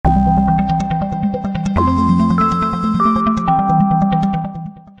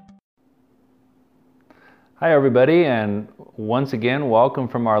Hi everybody, and once again, welcome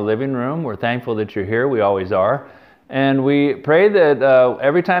from our living room. We're thankful that you're here, we always are. And we pray that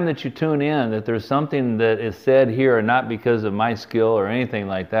every time that you tune in, that there's something that is said here, and not because of my skill or anything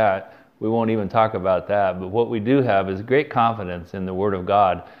like that. We won't even talk about that, but what we do have is great confidence in the Word of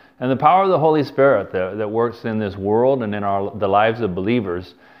God and the power of the Holy Spirit that works in this world and in the lives of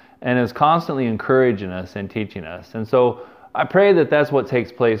believers, and is constantly encouraging us and teaching us. And so I pray that that's what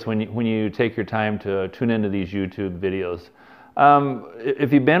takes place when you take your time to tune into these YouTube videos.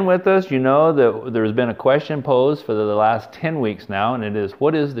 If you've been with us, you know that there's been a question posed for the last 10 weeks now, and it is,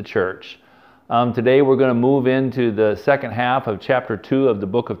 what is the church? Today we're going to move into the second half of chapter 2 of the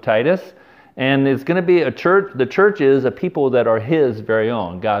book of Titus, and it's going to be a church. The church is a people that are His very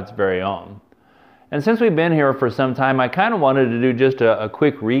own, God's very own. And since we've been here for some time, I kind of wanted to do just a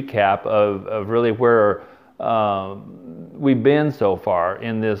quick recap of really where we've been so far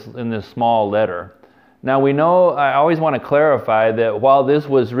in this small letter. Now we know, I always want to clarify that while this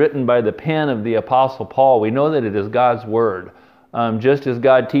was written by the pen of the Apostle Paul, we know that it is God's Word. Just as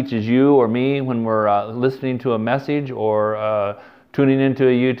God teaches you or me when we're listening to a message or tuning into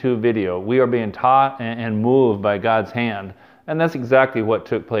a YouTube video, we are being taught and moved by God's hand. And that's exactly what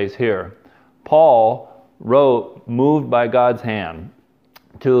took place here. Paul wrote, moved by God's hand,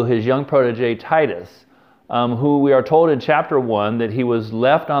 to his young protege Titus, who we are told in chapter 1 that he was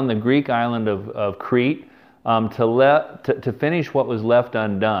left on the Greek island of Crete to finish what was left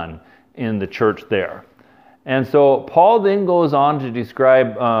undone in the church there. And so Paul then goes on to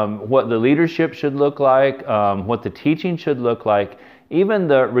describe what the leadership should look like, what the teaching should look like, even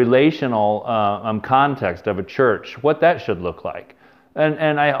the relational context of a church, what that should look like.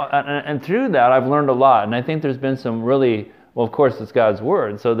 And through that I've learned a lot, and I think there's been some really, well, of course, it's God's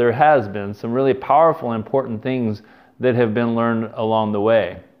Word, so there has been some really powerful, important things that have been learned along the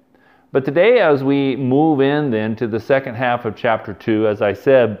way. But today, as we move in then to the second half of chapter 2, as I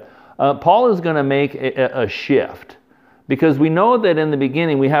said, Paul is going to make a shift. Because we know that in the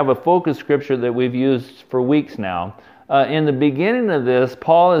beginning, we have a focus scripture that we've used for weeks now. In the beginning of this,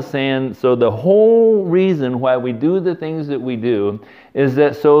 Paul is saying, so the whole reason why we do the things that we do is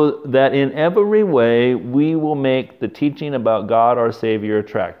that so that in every way we will make the teaching about God our Savior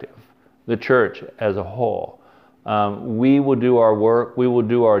attractive, the church as a whole. We will do our work, we will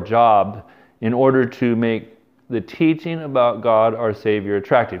do our job in order to make the teaching about God our Savior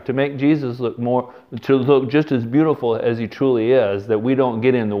attractive, to make Jesus to look just as beautiful as He truly is, that we don't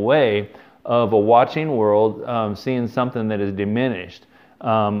get in the way of a watching world seeing something that is diminished,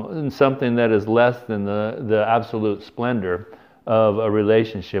 and something that is less than the absolute splendor of a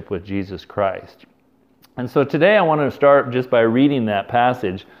relationship with Jesus Christ. And so today I want to start just by reading that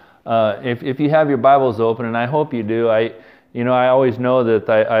passage. If you have your Bibles open, and I hope you do, I always know that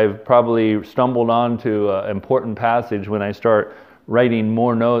I've probably stumbled onto an important passage when I start writing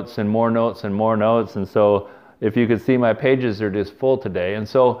more notes and more notes and more notes. And so if you could see, my pages are just full today. And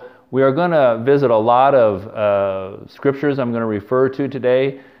so we are going to visit a lot of scriptures I'm going to refer to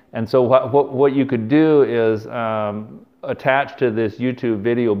today. And so what you could do is attached to this YouTube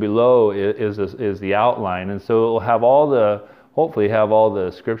video below is the outline. And so it will have hopefully have all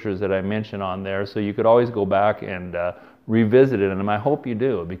the scriptures that I mentioned on there. So you could always go back and revisit it. And I hope you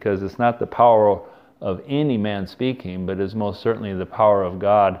do, because it's not the power of any man speaking, but it's most certainly the power of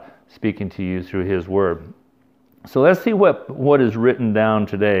God speaking to you through His Word. So let's see what is written down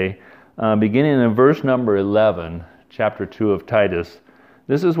today, beginning in verse number 11, chapter 2 of Titus.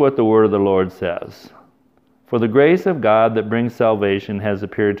 This is what the word of the Lord says. For the grace of God that brings salvation has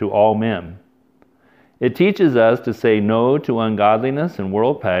appeared to all men. It teaches us to say no to ungodliness and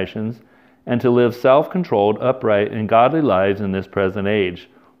world passions, and to live self-controlled, upright, and godly lives in this present age,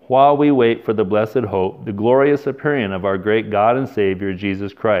 while we wait for the blessed hope, the glorious appearing of our great God and Savior,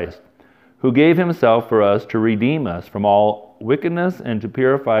 Jesus Christ, who gave Himself for us to redeem us from all wickedness and to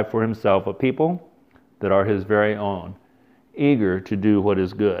purify for Himself a people that are His very own, eager to do what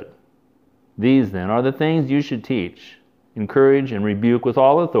is good. These then are the things you should teach, encourage, and rebuke with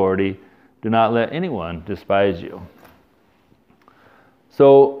all authority. Do not let anyone despise you.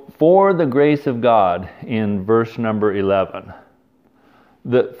 So, for the grace of God, in verse number 11,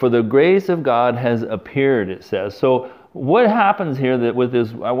 for the grace of God has appeared, it says. So, what happens here that with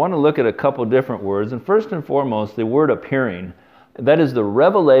this, I want to look at a couple different words. And first and foremost, the word appearing. That is the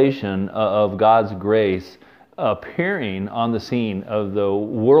revelation of God's grace appearing on the scene of the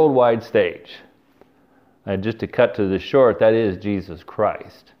worldwide stage. Just to cut to the short, that is Jesus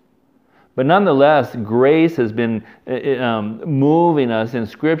Christ. But nonetheless, grace has been moving us in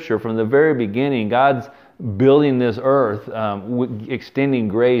Scripture from the very beginning. God's building this earth, extending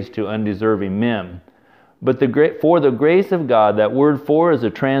grace to undeserving men. But for the grace of God, that word "for" is a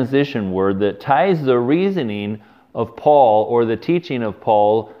transition word that ties the reasoning of Paul or the teaching of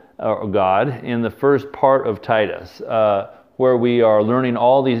Paul or God in the first part of Titus, where we are learning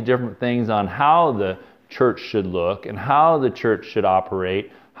all these different things on how the church should look and how the church should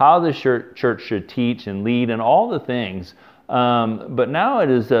operate, how the church should teach and lead and all the things. But now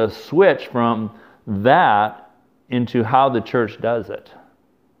it is a switch from that into how the church does it,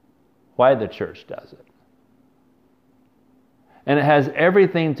 why the church does it. And it has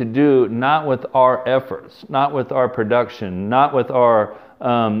everything to do not with our efforts, not with our production, not with our,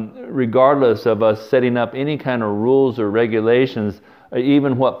 regardless of us setting up any kind of rules or regulations,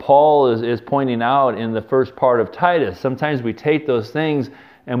 even what Paul is pointing out in the first part of Titus. Sometimes we take those things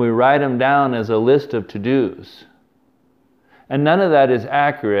and we write them down as a list of to-dos. And none of that is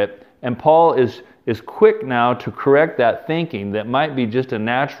accurate, and Paul is quick now to correct that thinking that might be just a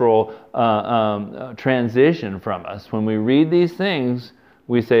natural transition from us. When we read these things,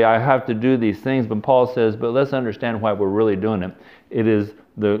 we say, I have to do these things, but Paul says, but let's understand why we're really doing it. It is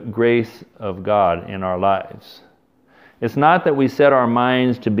the grace of God in our lives. It's not that we set our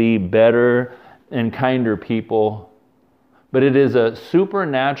minds to be better and kinder people, but it is a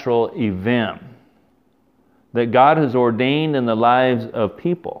supernatural event that God has ordained in the lives of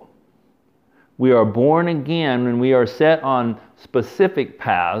people. We are born again and we are set on specific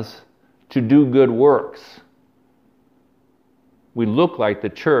paths to do good works. We look like the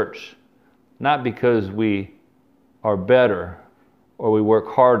church, not because we are better or we work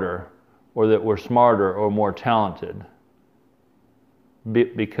harder or that we're smarter or more talented,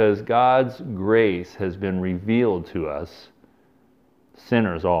 because God's grace has been revealed to us,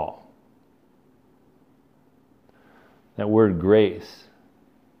 sinners all. That word grace,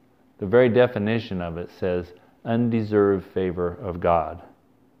 the very definition of it says undeserved favor of God.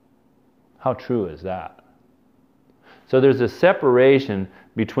 How true is that? So there's a separation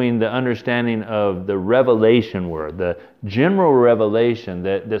between the understanding of the revelation word, the general revelation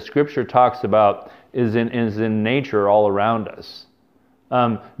that the Scripture talks about is in nature all around us.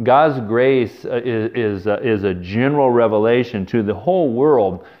 God's grace is a general revelation to the whole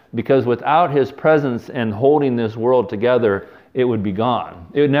world, because without His presence and holding this world together, it would be gone.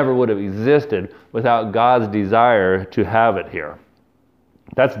 It never would have existed without God's desire to have it here.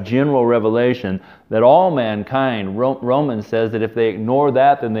 That's general revelation that all mankind, Romans says that if they ignore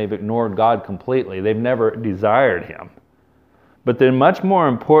that, then they've ignored God completely. They've never desired Him. But then much more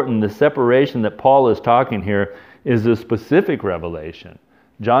important, the separation that Paul is talking here is the specific revelation.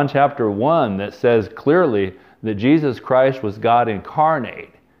 John chapter 1 that says clearly that Jesus Christ was God incarnate.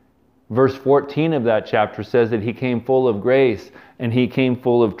 Verse 14 of that chapter says that He came full of grace and He came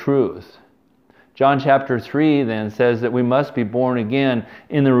full of truth. John chapter 3 then says that we must be born again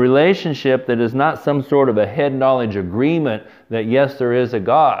in the relationship that is not some sort of a head knowledge agreement that yes, there is a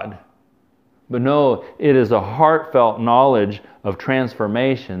God. But no, it is a heartfelt knowledge of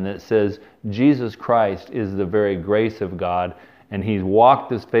transformation that says Jesus Christ is the very grace of God and He's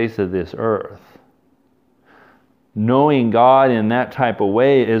walked the face of this earth. Knowing God in that type of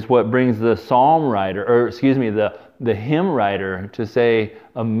way is what brings the psalm writer, the hymn writer to say,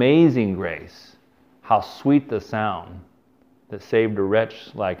 amazing grace, how sweet the sound that saved a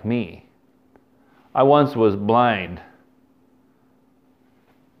wretch like me. I once was blind,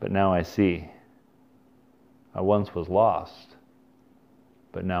 but now I see. I once was lost,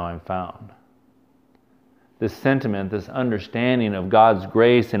 but now I'm found. This sentiment, this understanding of God's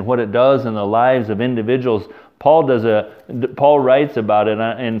grace and what it does in the lives of individuals, Paul writes about it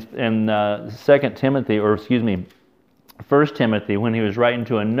in 1 Timothy when he was writing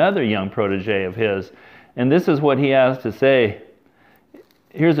to another young protege of his. And this is what he has to say.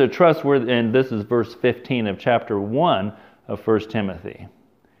 Here's a trustworthy, and this is verse 15 of chapter 1 of 1 Timothy.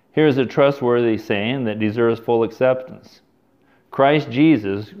 Here's a trustworthy saying that deserves full acceptance. Christ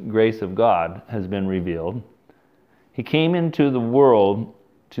Jesus, grace of God, has been revealed. He came into the world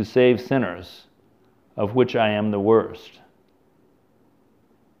to save sinners, of which I am the worst.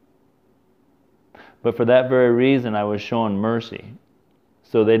 But for that very reason I was shown mercy,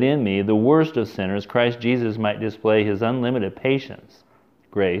 so that in me, the worst of sinners, Christ Jesus might display His unlimited patience,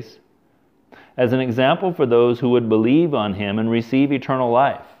 grace, as an example for those who would believe on Him and receive eternal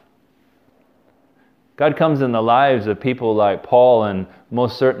life. God comes in the lives of people like Paul and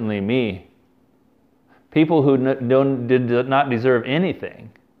most certainly me, people who did not deserve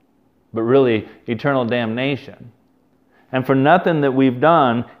anything, but really eternal damnation. And for nothing that we've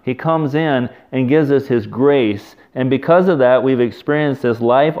done, He comes in and gives us His grace. And because of that, we've experienced this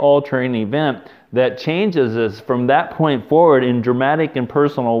life-altering event that changes us from that point forward in dramatic and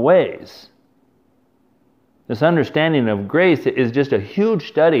personal ways. This understanding of grace is just a huge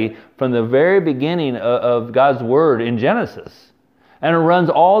study from the very beginning of God's Word in Genesis. And it runs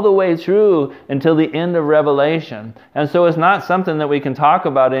all the way through until the end of Revelation. And so it's not something that we can talk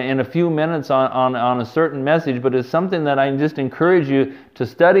about in a few minutes on a certain message, but it's something that I just encourage you to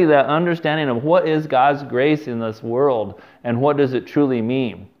study, that understanding of what is God's grace in this world and what does it truly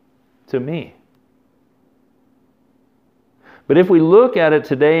mean to me. But if we look at it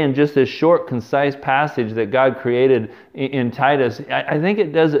today in just this short, concise passage that God created in Titus, I think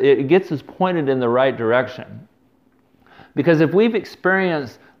it gets us pointed in the right direction. Because if we've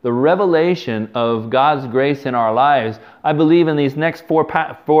experienced the revelation of God's grace in our lives, I believe in these next four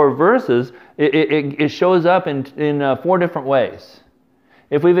verses, it shows up in 4 different ways.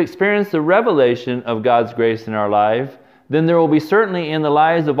 If we've experienced the revelation of God's grace in our life, then there will be certainly in the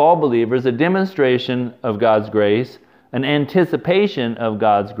lives of all believers a demonstration of God's grace, an anticipation of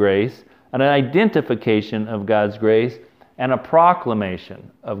God's grace, an identification of God's grace, and a proclamation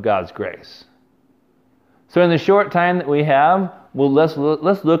of God's grace. So in the short time that we have, let's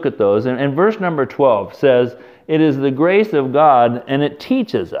look at those. And verse number 12 says, "It is the grace of God, and it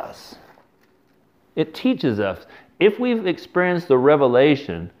teaches us." It teaches us. If we've experienced the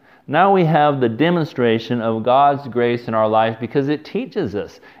revelation, now we have the demonstration of God's grace in our life because it teaches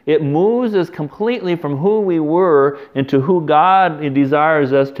us. It moves us completely from who we were into who God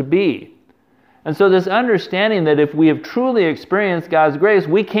desires us to be. And so this understanding that if we have truly experienced God's grace,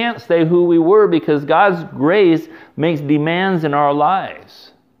 we can't stay who we were because God's grace makes demands in our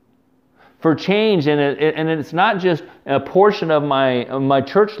lives for change. And it's not just a portion of my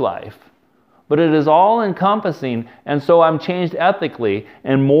church life, but it is all encompassing. And so I'm changed ethically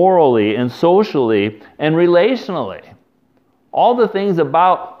and morally and socially and relationally. All the things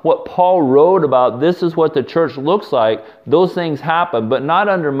about what Paul wrote about, this is what the church looks like, those things happen, but not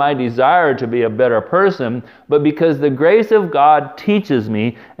under my desire to be a better person, but because the grace of God teaches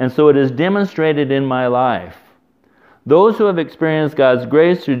me, and so it is demonstrated in my life. Those who have experienced God's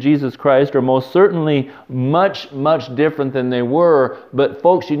grace through Jesus Christ are most certainly much, much different than they were, but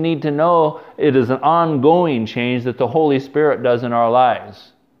folks, you need to know it is an ongoing change that the Holy Spirit does in our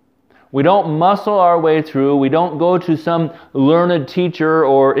lives. We don't muscle our way through. We don't go to some learned teacher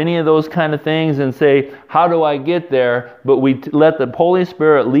or any of those kind of things and say, how do I get there? But we let the Holy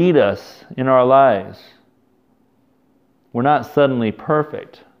Spirit lead us in our lives. We're not suddenly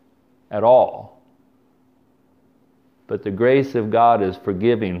perfect at all. But the grace of God is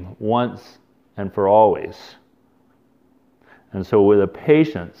forgiving once and for always. And so with the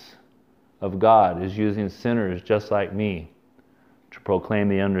patience of God is using sinners just like me to proclaim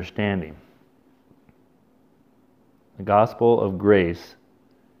the understanding. The gospel of grace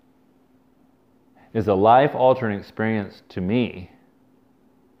is a life-altering experience to me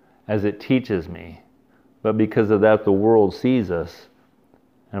as it teaches me. But because of that, the world sees us,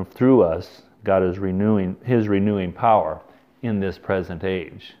 and through us, God is renewing His renewing power in this present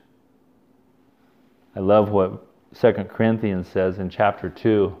age. I love what 2 Corinthians says in chapter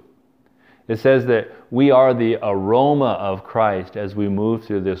 2. It says that we are the aroma of Christ as we move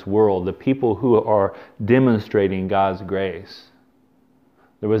through this world, the people who are demonstrating God's grace.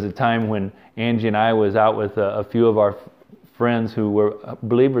 There was a time when Angie and I was out with a few of our friends who were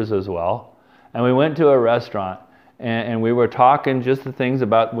believers as well, and we went to a restaurant, and we were talking just the things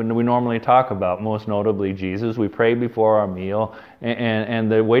about when we normally talk about, most notably Jesus. We prayed before our meal, and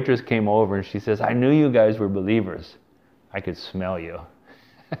the waitress came over and she says, "I knew you guys were believers. I could smell you."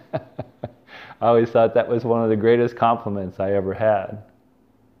 I always thought that was one of the greatest compliments I ever had.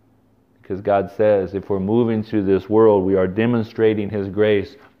 Because God says, if we're moving through this world, we are demonstrating His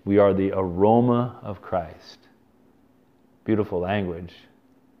grace. We are the aroma of Christ. Beautiful language.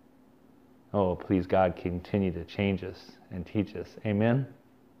 Oh, please God, continue to change us and teach us. Amen?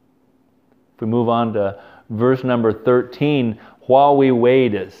 If we move on to verse number 13, while we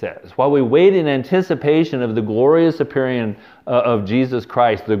wait, it says, while we wait in anticipation of the glorious appearing of Jesus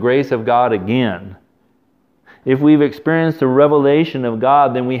Christ, the grace of God again. If we've experienced the revelation of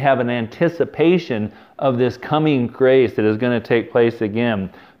God, then we have an anticipation of this coming grace that is going to take place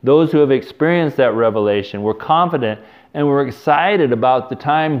again. Those who have experienced that revelation, we're confident and we're excited about the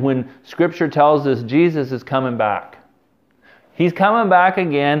time when Scripture tells us Jesus is coming back. He's coming back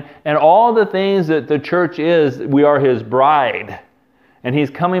again, and all the things that the church is, we are His bride. And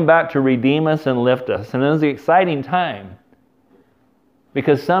He's coming back to redeem us and lift us. And it is an exciting time.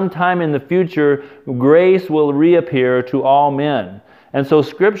 Because sometime in the future, grace will reappear to all men. And so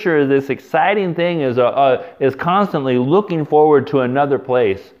Scripture, this exciting thing, is constantly looking forward to another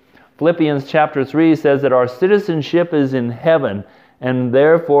place. Philippians chapter 3 says that our citizenship is in heaven, and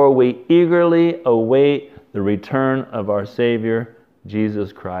therefore we eagerly await the return of our Savior,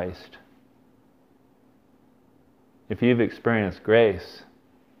 Jesus Christ. If you've experienced grace,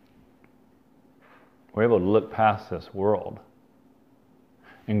 we're able to look past this world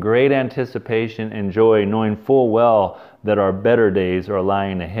in great anticipation and joy, knowing full well that our better days are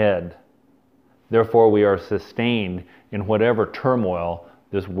lying ahead. Therefore, we are sustained in whatever turmoil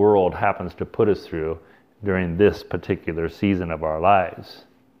this world happens to put us through during this particular season of our lives.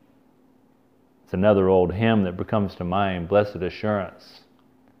 It's another old hymn that comes to mind, Blessed Assurance,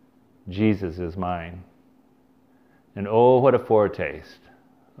 Jesus is mine. And oh, what a foretaste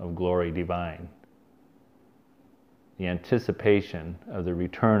of glory divine. The anticipation of the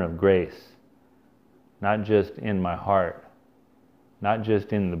return of grace, not just in my heart, not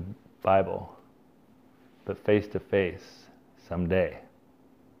just in the Bible, but face to face someday.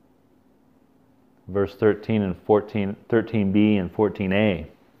 Verse 13 and 14, 13b and 14a.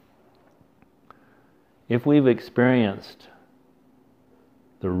 If we've experienced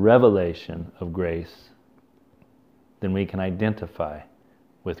the revelation of grace, then we can identify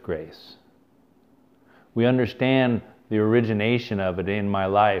with grace. We understand the origination of it in my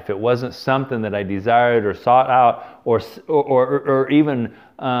life. It wasn't something that I desired or sought out or even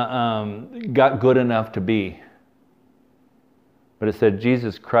got good enough to be. But it said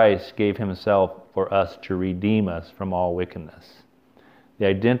Jesus Christ gave himself for us to redeem us from all wickedness. The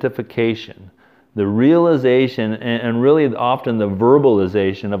identification, the realization, and really often the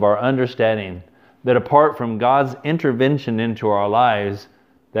verbalization of our understanding that apart from God's intervention into our lives,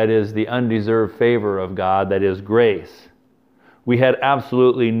 that is the undeserved favor of God, that is grace, we had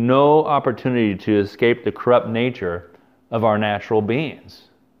absolutely no opportunity to escape the corrupt nature of our natural beings.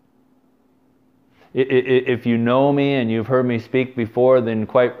 If you know me and you've heard me speak before, then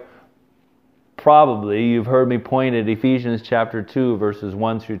quite probably you've heard me point at Ephesians chapter 2, verses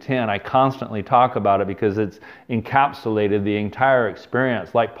 1 through 10. I constantly talk about it because it's encapsulated the entire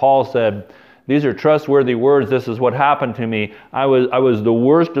experience. Like Paul said, these are trustworthy words. This is what happened to me. I was the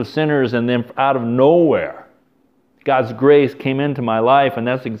worst of sinners, and then out of nowhere, God's grace came into my life, and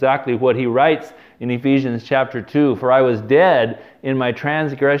that's exactly what he writes in Ephesians chapter 2. For I was dead in my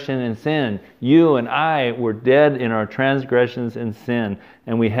transgression and sin. You and I were dead in our transgressions and sin,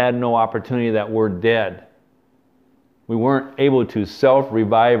 and we had no opportunity that we're dead. We weren't able to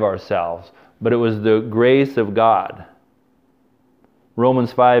self-revive ourselves, but it was the grace of God.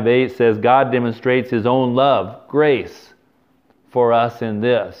 Romans 5:8 says, God demonstrates his own love, grace, for us in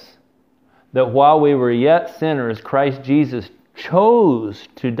this, that while we were yet sinners, Christ Jesus chose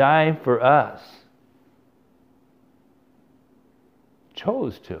to die for us.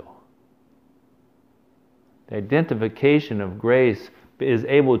 Chose to. The identification of grace is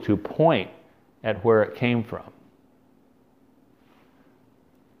able to point at where it came from.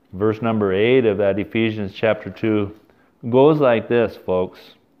 Verse number 8 of that Ephesians chapter 2 goes like this, folks.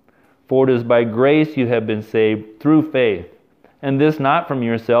 For it is by grace you have been saved through faith, and this not from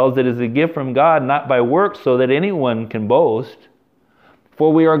yourselves, it is a gift from God, not by works, so that anyone can boast.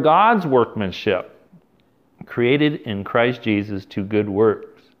 For we are God's workmanship, created in Christ Jesus to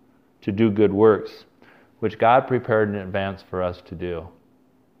do good works, which God prepared in advance for us to do.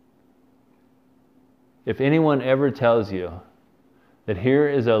 If anyone ever tells you that here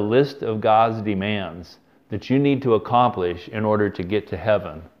is a list of God's demands that you need to accomplish in order to get to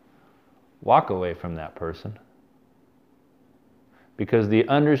heaven, walk away from that person. Because the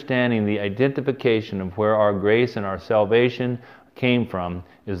understanding, the identification of where our grace and our salvation came from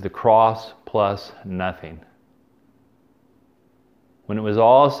is the cross plus nothing. When it was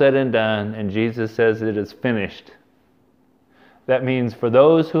all said and done, and Jesus says it is finished, that means for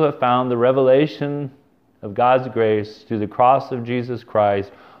those who have found the revelation of God's grace through the cross of Jesus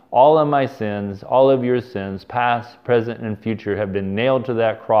Christ, all of my sins, all of your sins, past, present, and future, have been nailed to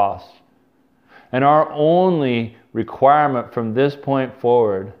that cross. And our only requirement from this point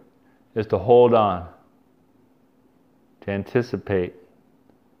forward is to hold on, to anticipate,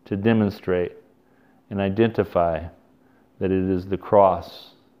 to demonstrate, and identify that it is the cross.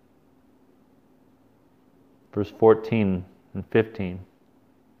 Verse 14 and 15.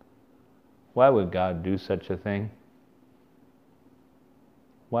 Why would God do such a thing?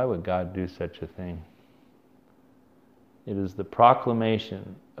 Why would God do such a thing? It is the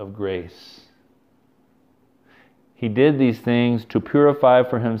proclamation of grace. He did these things to purify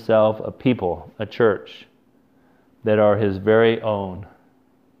for himself a people, a church, that are his very own,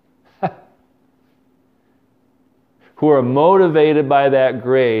 who are motivated by that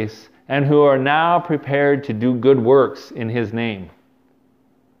grace and who are now prepared to do good works in his name,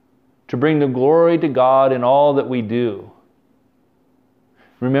 to bring the glory to God in all that we do.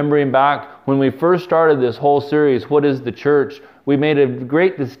 Remembering back when we first started this whole series, What is the Church? We made a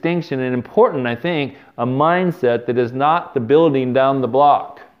great distinction and important, I think, a mindset that is not the building down the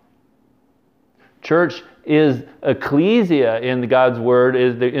block. Church is ecclesia in God's Word,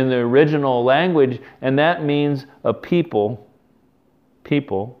 in the original language, and that means a people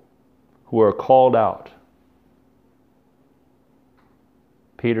who are called out.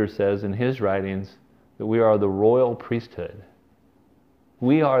 Peter says in his writings that we are the royal priesthood.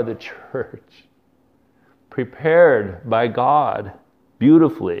 We are the church, prepared by God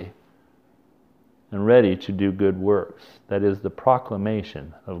beautifully and ready to do good works. That is the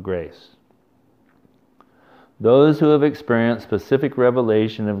proclamation of grace. Those who have experienced specific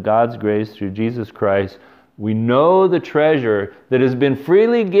revelation of God's grace through Jesus Christ, we know the treasure that has been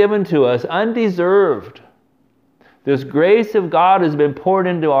freely given to us, undeserved. This grace of God has been poured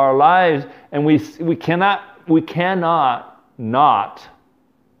into our lives, and we cannot not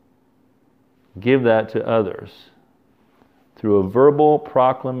give that to others through a verbal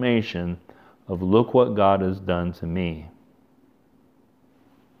proclamation of, look what God has done to me.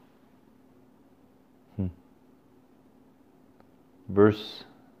 Verse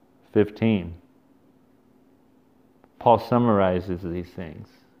 15. Paul summarizes these things.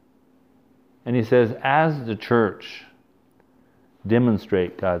 And he says, as the church,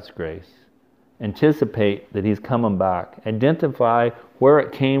 demonstrate God's grace. Anticipate that He's coming back. Identify where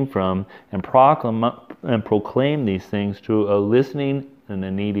it came from and proclaim these things to a listening and a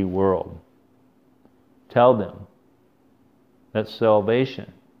needy world. Tell them that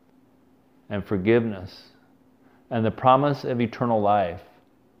salvation and forgiveness and the promise of eternal life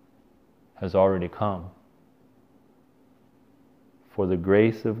has already come. For the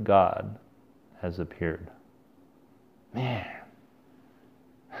grace of God has appeared. Man,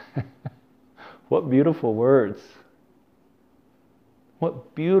 what beautiful words.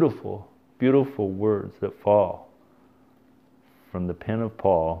 What beautiful, beautiful words that fall from the pen of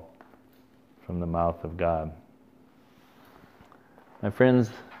Paul, from the mouth of God. My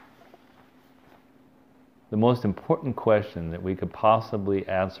friends, the most important question that we could possibly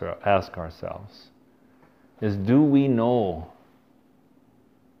ask ourselves is, do we know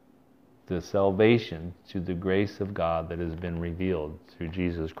the salvation through the grace of God that has been revealed through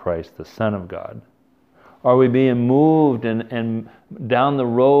Jesus Christ, the Son of God? Are we being moved and down the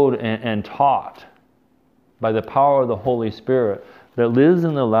road and taught by the power of the Holy Spirit that lives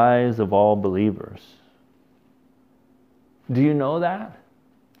in the lives of all believers? Do you know that?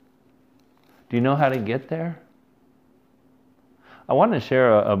 Do you know how to get there? I want to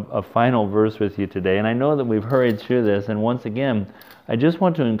share a final verse with you today, and I know that we've hurried through this, and once again, I just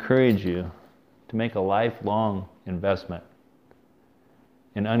want to encourage you to make a lifelong investment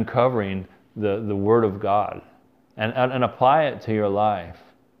in uncovering the Word of God and apply it to your life.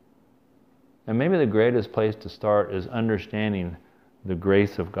 And maybe the greatest place to start is understanding the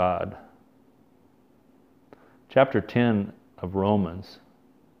grace of God. Chapter 10 of Romans,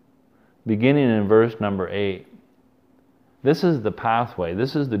 beginning in verse number 8. This is the pathway,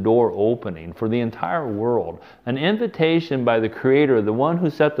 this is the door opening for the entire world. An invitation by the Creator, the one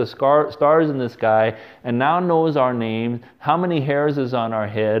who set the stars in the sky and now knows our names, how many hairs is on our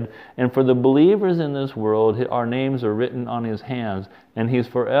head. And for the believers in this world, our names are written on His hands, and He's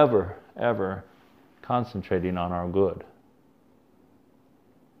forever, ever concentrating on our good.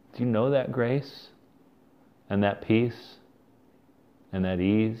 Do you know that grace and that peace and that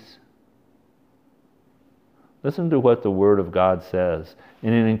ease? Listen to what the Word of God says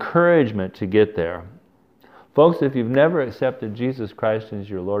in an encouragement to get there. Folks, if you've never accepted Jesus Christ as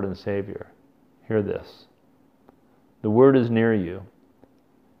your Lord and Savior, hear this. The Word is near you.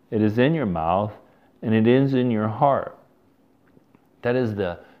 It is in your mouth and it is in your heart. That is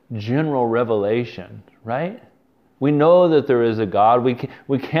the general revelation, right? We know that there is a God.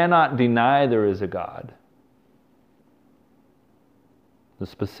 We cannot deny there is a God. The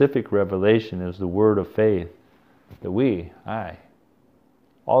specific revelation is the word of faith that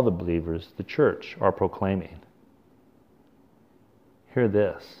all the believers, the church, are proclaiming. Hear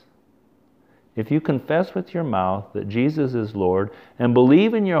this. If you confess with your mouth that Jesus is Lord and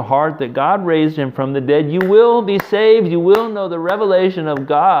believe in your heart that God raised Him from the dead, you will be saved. You will know the revelation of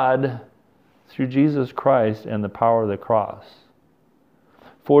God through Jesus Christ and the power of the cross.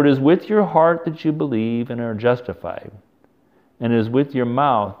 For it is with your heart that you believe and are justified, and it is with your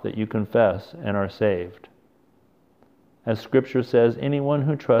mouth that you confess and are saved. As Scripture says, anyone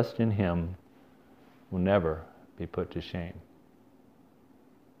who trusts in Him will never be put to shame.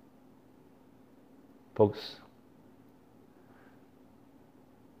 Folks,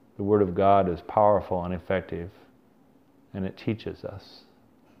 the Word of God is powerful and effective, and it teaches us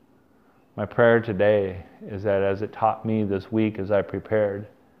My prayer today is that as it taught me this week as I prepared,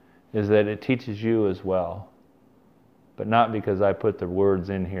 is that it teaches you as well. But not because I put the words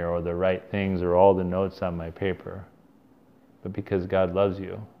in here or the right things or all the notes on my paper, but because God loves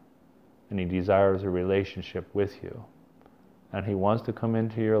you and He desires a relationship with you. And He wants to come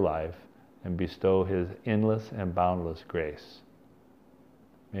into your life and bestow His endless and boundless grace.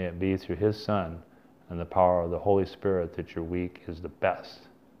 May it be through His Son and the power of the Holy Spirit that your week is the best.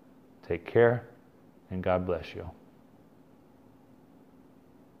 Take care, and God bless you.